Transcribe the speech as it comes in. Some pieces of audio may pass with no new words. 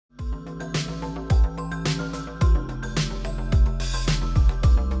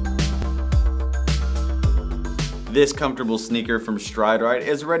This comfortable sneaker from Stride Rite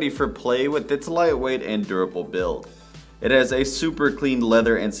is ready for play with its lightweight and durable build. It has a super clean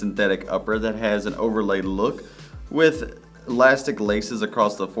leather and synthetic upper that has an overlaid look with elastic laces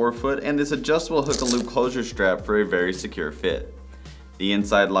across the forefoot and this adjustable hook and loop closure strap for a very secure fit. The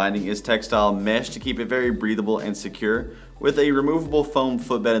inside lining is textile mesh to keep it very breathable and secure, with a removable foam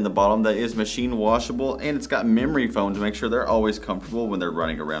footbed in the bottom that is machine washable, and it's got memory foam to make sure they're always comfortable when they're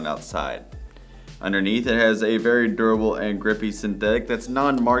running around outside. Underneath it has a very durable and grippy synthetic that's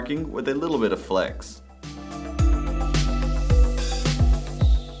non-marking with a little bit of flex.